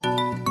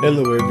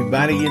Hello,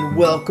 everybody, and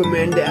welcome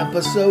into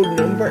episode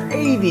number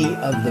 80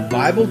 of the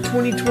Bible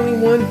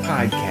 2021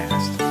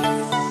 podcast.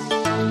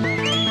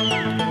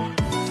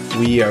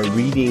 We are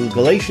reading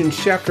Galatians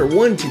chapter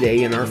 1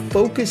 today, and our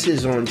focus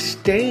is on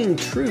staying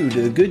true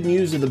to the good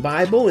news of the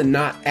Bible and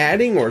not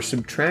adding or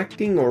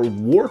subtracting or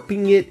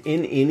warping it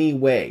in any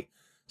way.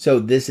 So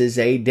this is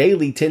a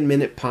daily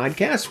 10-minute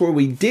podcast where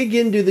we dig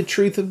into the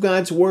truth of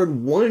God's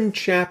Word one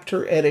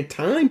chapter at a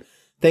time.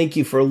 Thank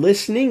you for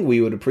listening. We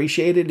would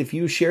appreciate it if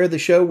you share the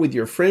show with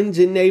your friends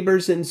and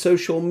neighbors and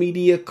social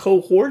media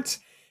cohorts.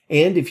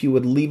 And if you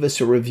would leave us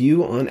a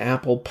review on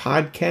Apple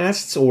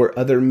Podcasts or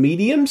other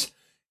mediums.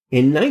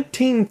 In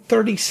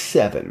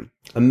 1937,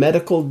 a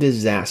medical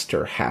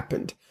disaster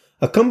happened.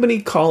 A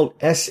company called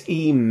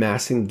S.E.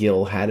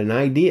 Massengill had an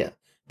idea.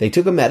 They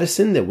took a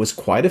medicine that was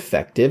quite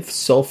effective,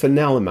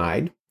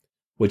 sulfanilamide,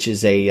 which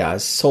is a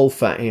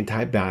sulfa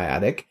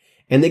antibiotic,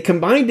 and they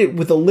combined it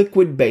with a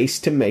liquid base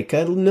to make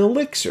an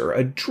elixir,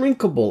 a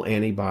drinkable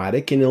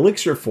antibiotic in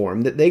elixir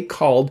form that they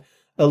called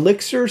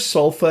elixir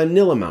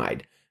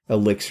sulfanilamide.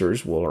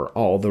 Elixirs were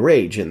all the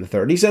rage in the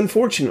 30s.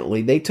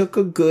 Unfortunately, they took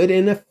a good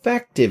and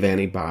effective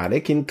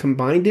antibiotic and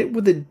combined it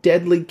with a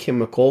deadly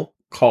chemical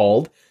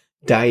called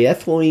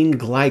diethylene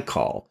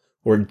glycol,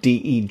 or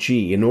DEG,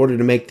 in order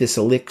to make this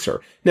elixir.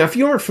 Now, if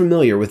you aren't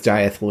familiar with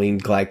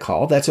diethylene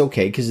glycol, that's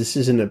okay, because this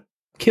isn't a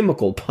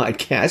chemical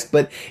podcast,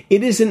 but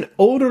it is an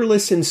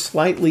odorless and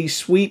slightly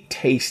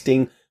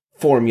sweet-tasting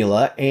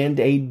formula and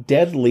a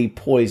deadly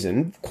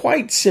poison,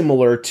 quite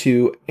similar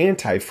to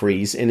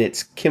antifreeze in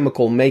its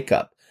chemical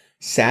makeup.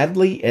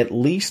 Sadly, at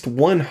least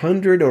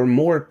 100 or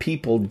more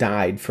people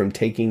died from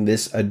taking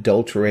this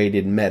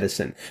adulterated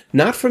medicine.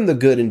 Not from the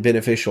good and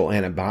beneficial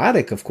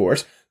antibiotic, of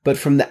course, but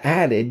from the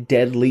added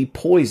deadly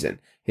poison.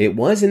 It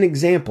was an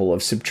example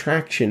of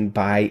subtraction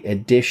by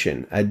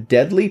addition, a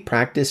deadly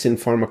practice in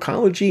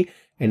pharmacology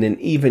and an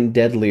even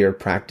deadlier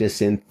practice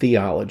in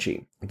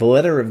theology. The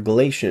letter of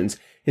Galatians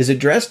is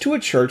addressed to a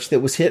church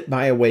that was hit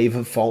by a wave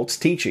of false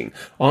teaching.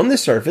 On the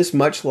surface,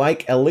 much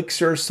like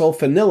elixir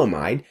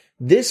sulfanilamide,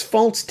 this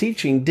false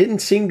teaching didn't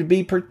seem to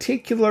be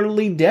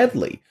particularly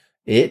deadly.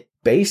 It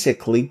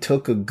basically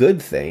took a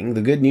good thing,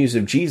 the good news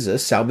of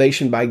Jesus,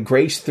 salvation by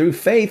grace through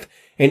faith,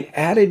 and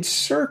added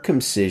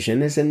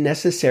circumcision as a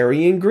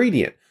necessary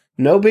ingredient.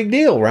 No big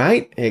deal,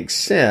 right?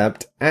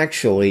 Except,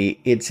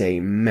 actually, it's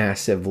a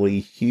massively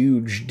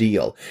huge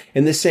deal.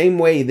 In the same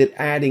way that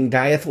adding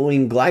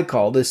diethylene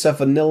glycol to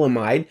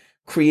sulfanilamide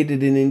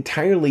created an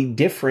entirely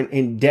different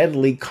and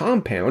deadly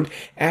compound,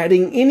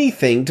 adding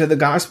anything to the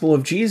gospel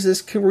of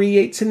Jesus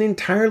creates an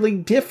entirely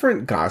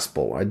different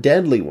gospel, a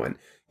deadly one.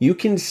 You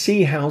can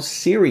see how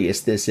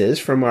serious this is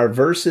from our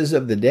verses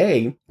of the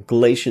day,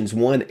 Galatians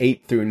 1,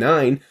 8 through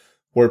 9,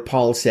 where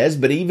Paul says,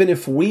 "But even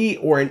if we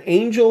or an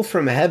angel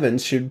from heaven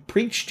should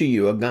preach to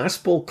you a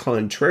gospel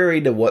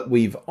contrary to what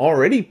we've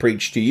already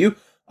preached to you,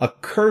 a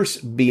curse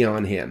be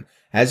on him.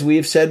 As we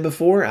have said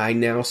before, I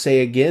now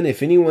say again,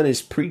 if anyone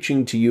is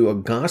preaching to you a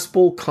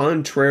gospel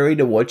contrary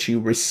to what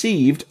you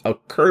received, a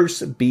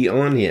curse be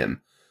on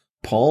him."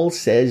 Paul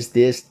says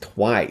this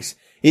twice.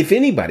 If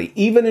anybody,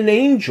 even an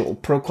angel,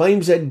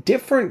 proclaims a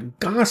different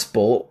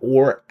gospel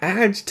or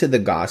adds to the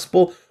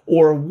gospel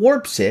or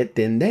warps it,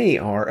 then they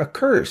are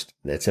accursed.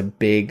 That's a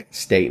big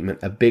statement,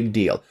 a big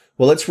deal.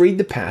 Well, let's read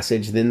the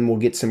passage, then we'll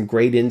get some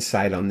great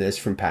insight on this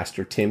from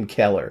Pastor Tim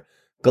Keller.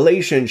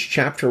 Galatians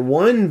chapter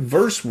 1,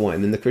 verse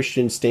 1 in the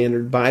Christian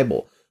Standard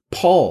Bible.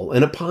 Paul,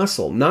 an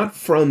apostle, not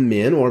from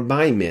men or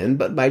by men,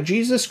 but by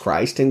Jesus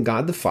Christ and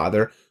God the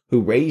Father, who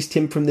raised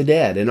him from the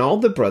dead, and all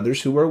the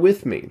brothers who are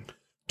with me.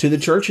 To the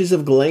churches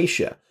of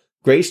Galatia,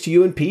 grace to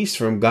you and peace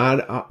from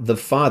God the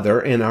Father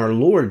and our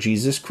Lord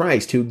Jesus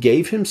Christ, who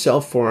gave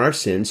himself for our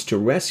sins to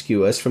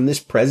rescue us from this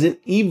present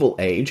evil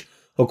age,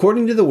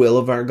 according to the will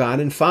of our God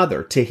and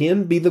Father. To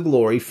him be the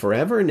glory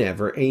forever and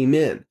ever.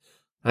 Amen.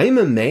 I am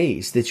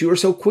amazed that you are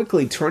so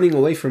quickly turning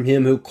away from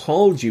him who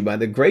called you by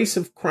the grace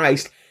of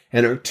Christ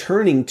and are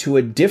turning to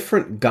a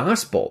different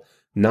gospel.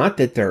 Not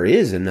that there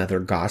is another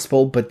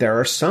gospel, but there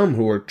are some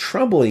who are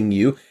troubling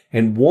you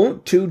and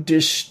want to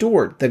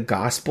distort the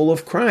gospel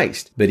of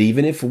Christ. But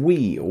even if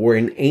we or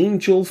an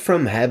angel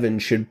from heaven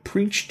should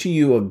preach to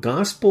you a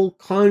gospel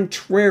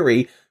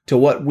contrary to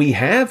what we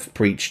have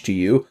preached to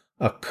you,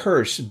 a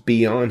curse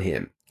be on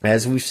him.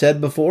 As we've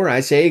said before, I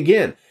say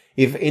again,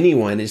 if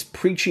anyone is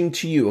preaching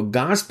to you a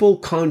gospel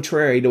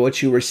contrary to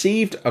what you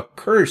received, a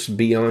curse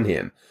be on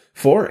him.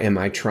 For am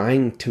I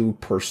trying to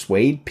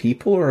persuade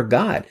people or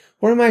God?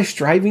 Or am I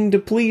striving to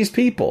please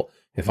people?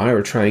 If I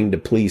were trying to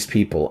please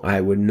people,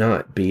 I would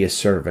not be a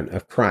servant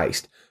of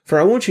Christ. For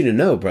I want you to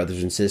know,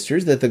 brothers and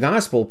sisters, that the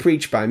gospel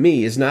preached by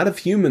me is not of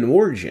human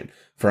origin.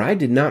 For I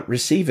did not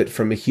receive it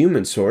from a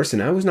human source,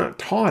 and I was not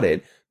taught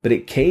it, but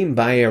it came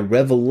by a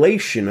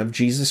revelation of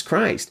Jesus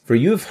Christ. For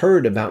you have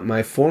heard about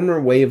my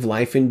former way of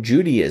life in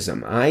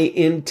Judaism. I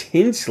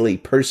intensely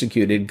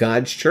persecuted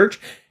God's church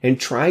and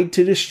tried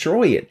to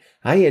destroy it.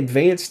 I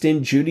advanced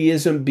in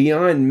Judaism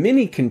beyond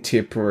many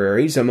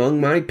contemporaries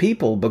among my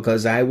people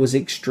because I was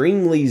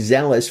extremely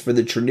zealous for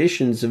the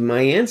traditions of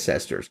my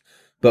ancestors.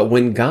 But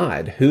when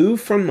God, who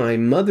from my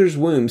mother's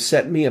womb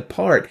set me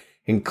apart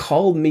and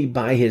called me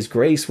by his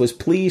grace, was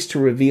pleased to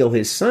reveal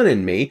his Son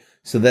in me,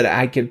 so that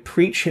I could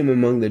preach him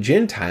among the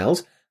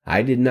Gentiles,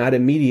 I did not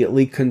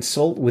immediately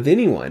consult with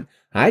anyone.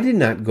 I did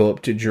not go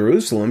up to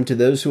Jerusalem to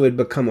those who had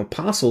become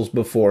apostles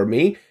before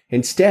me.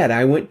 Instead,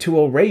 I went to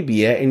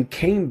Arabia and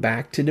came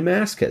back to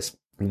Damascus.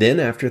 Then,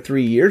 after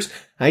 3 years,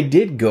 I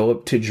did go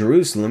up to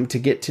Jerusalem to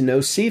get to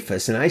know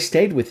Cephas, and I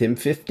stayed with him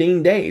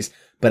 15 days.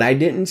 But I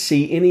didn't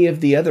see any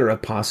of the other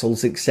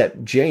apostles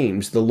except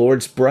James, the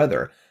Lord's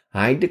brother.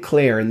 I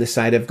declare in the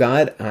sight of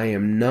God, I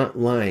am not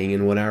lying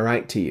in what I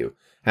write to you.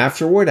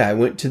 Afterward, I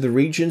went to the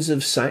regions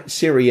of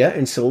Syria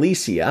and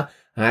Cilicia.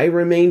 I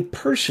remained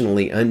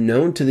personally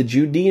unknown to the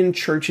Judean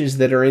churches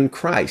that are in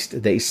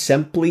Christ. They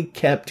simply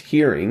kept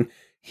hearing,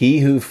 he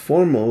who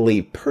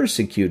formerly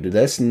persecuted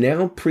us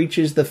now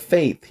preaches the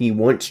faith he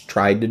once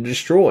tried to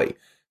destroy.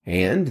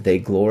 And they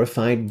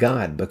glorified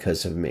God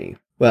because of me.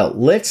 Well,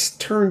 let's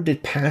turn to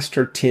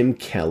Pastor Tim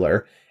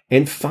Keller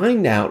and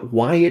find out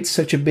why it's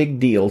such a big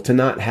deal to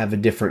not have a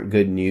different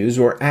good news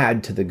or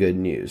add to the good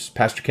news.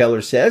 Pastor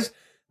Keller says,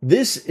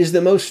 this is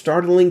the most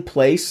startling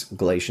place,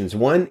 Galatians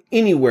 1,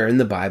 anywhere in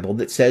the Bible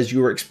that says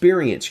your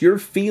experience, your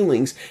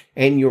feelings,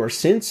 and your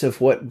sense of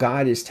what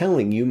God is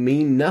telling you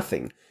mean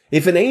nothing.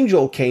 If an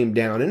angel came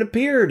down and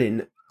appeared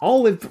and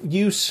all of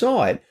you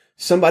saw it,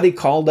 somebody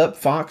called up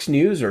Fox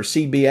News or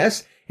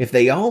CBS, if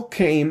they all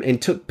came and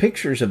took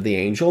pictures of the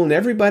angel and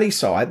everybody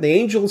saw it, the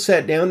angel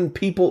sat down and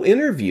people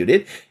interviewed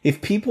it.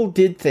 If people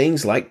did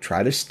things like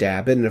try to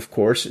stab it and, of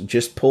course,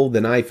 just pulled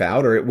the knife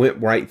out or it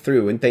went right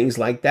through and things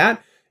like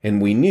that, and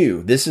we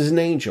knew this is an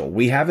angel.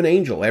 We have an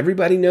angel.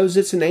 Everybody knows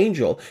it's an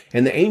angel.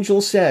 And the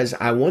angel says,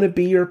 I want to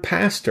be your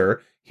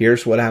pastor.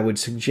 Here's what I would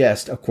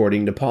suggest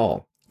according to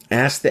Paul.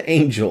 Ask the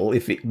angel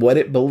what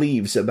it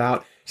believes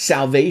about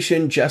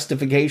salvation,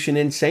 justification,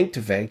 and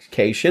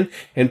sanctification.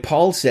 And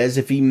Paul says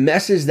if he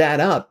messes that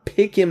up,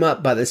 pick him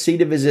up by the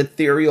seat of his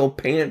ethereal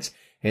pants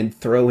and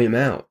throw him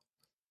out.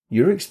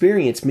 Your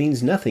experience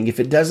means nothing if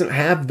it doesn't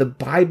have the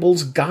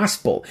Bible's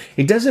gospel.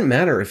 It doesn't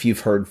matter if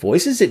you've heard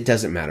voices. It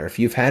doesn't matter if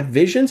you've had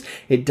visions.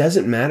 It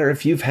doesn't matter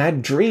if you've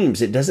had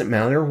dreams. It doesn't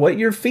matter what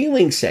your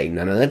feelings say.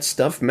 None of that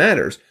stuff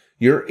matters.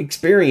 Your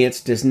experience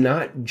does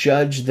not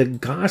judge the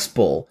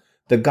gospel.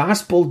 The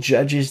gospel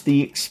judges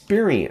the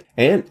experience.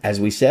 And as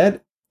we said,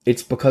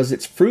 it's because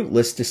it's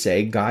fruitless to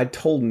say, God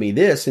told me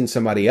this, and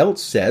somebody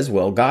else says,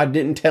 well, God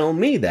didn't tell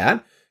me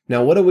that.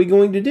 Now, what are we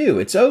going to do?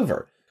 It's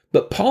over.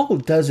 But Paul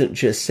doesn't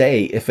just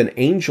say, if an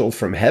angel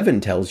from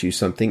heaven tells you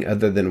something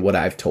other than what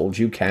I've told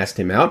you, cast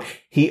him out.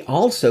 He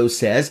also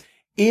says,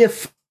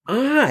 if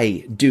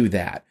I do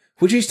that,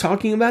 which he's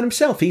talking about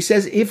himself. He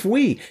says, if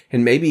we,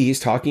 and maybe he's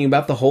talking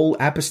about the whole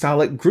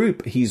apostolic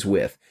group he's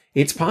with.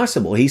 It's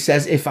possible. He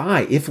says,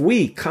 if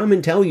we come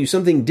and tell you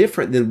something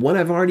different than what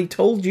I've already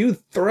told you,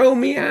 throw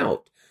me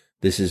out.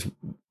 This is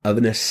of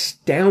an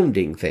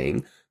astounding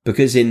thing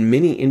because in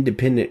many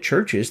independent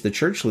churches, the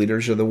church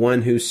leaders are the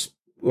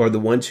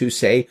ones who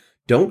say,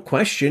 don't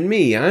question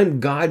me. I'm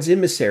God's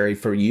emissary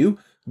for you.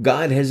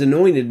 God has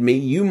anointed me.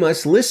 You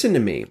must listen to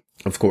me.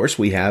 Of course,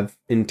 we have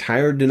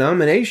entire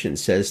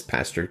denominations, says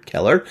Pastor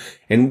Keller,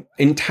 and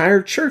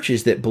entire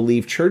churches that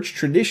believe church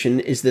tradition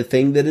is the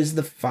thing that is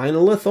the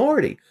final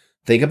authority.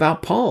 Think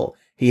about Paul.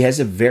 He has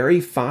a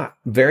very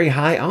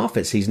high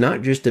office. He's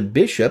not just a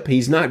bishop.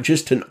 He's not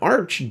just an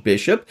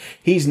archbishop.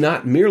 He's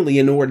not merely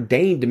an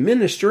ordained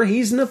minister.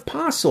 He's an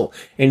apostle.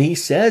 And he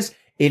says,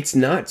 it's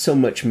not so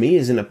much me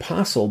as an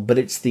apostle, but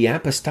it's the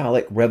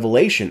apostolic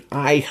revelation.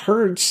 I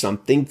heard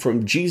something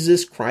from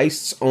Jesus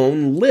Christ's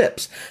own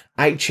lips.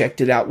 I checked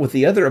it out with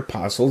the other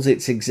apostles.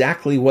 It's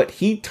exactly what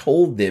he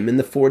told them in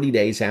the 40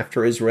 days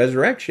after his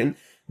resurrection.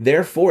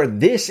 Therefore,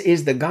 this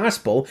is the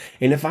gospel.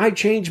 And if I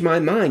change my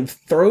mind,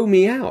 throw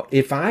me out.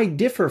 If I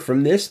differ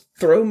from this,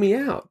 throw me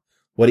out.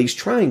 What he's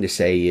trying to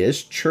say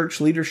is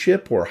church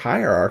leadership or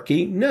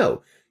hierarchy.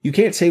 No. You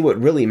can't say what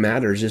really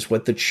matters is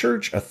what the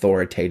church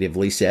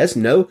authoritatively says.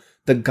 No,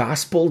 the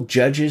gospel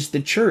judges the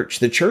church.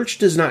 The church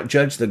does not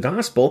judge the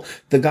gospel.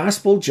 The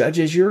gospel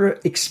judges your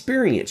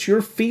experience,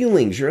 your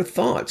feelings, your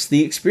thoughts.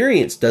 The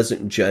experience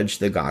doesn't judge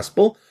the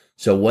gospel.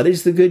 So what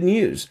is the good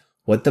news?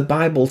 What the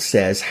Bible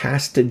says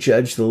has to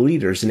judge the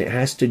leaders, and it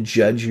has to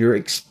judge your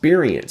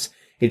experience.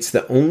 It's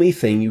the only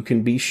thing you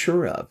can be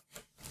sure of.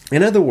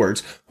 In other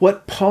words,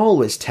 what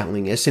Paul is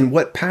telling us and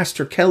what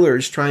Pastor Keller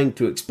is trying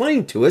to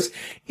explain to us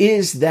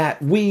is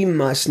that we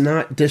must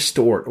not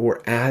distort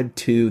or add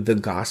to the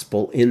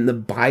gospel in the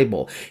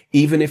Bible.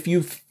 Even if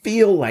you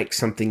feel like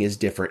something is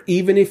different,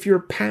 even if you're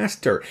a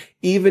pastor,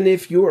 even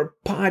if you're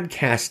a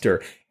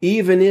podcaster,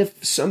 even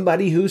if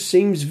somebody who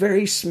seems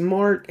very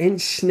smart and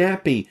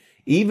snappy,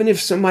 even if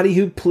somebody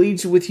who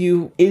pleads with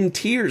you in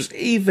tears,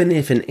 even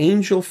if an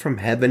angel from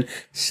heaven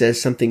says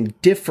something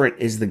different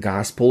is the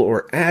gospel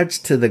or adds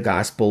to the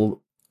gospel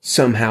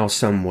somehow,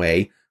 some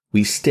way,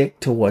 we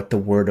stick to what the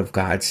Word of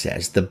God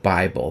says, the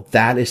Bible.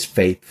 That is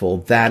faithful.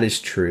 That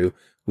is true.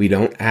 We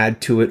don't add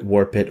to it,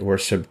 warp it, or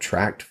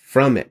subtract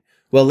from it.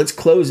 Well, let's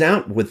close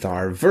out with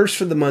our verse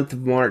for the month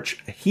of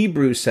March,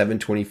 Hebrews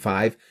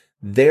 7:25.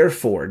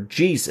 Therefore,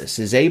 Jesus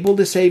is able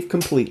to save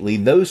completely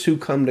those who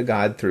come to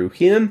God through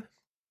him,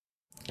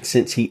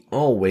 since he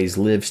always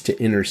lives to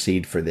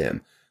intercede for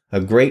them.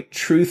 A great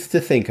truth to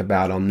think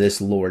about on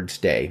this Lord's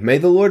Day. May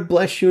the Lord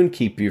bless you and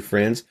keep you,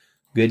 friends.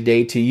 Good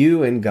day to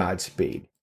you and Godspeed.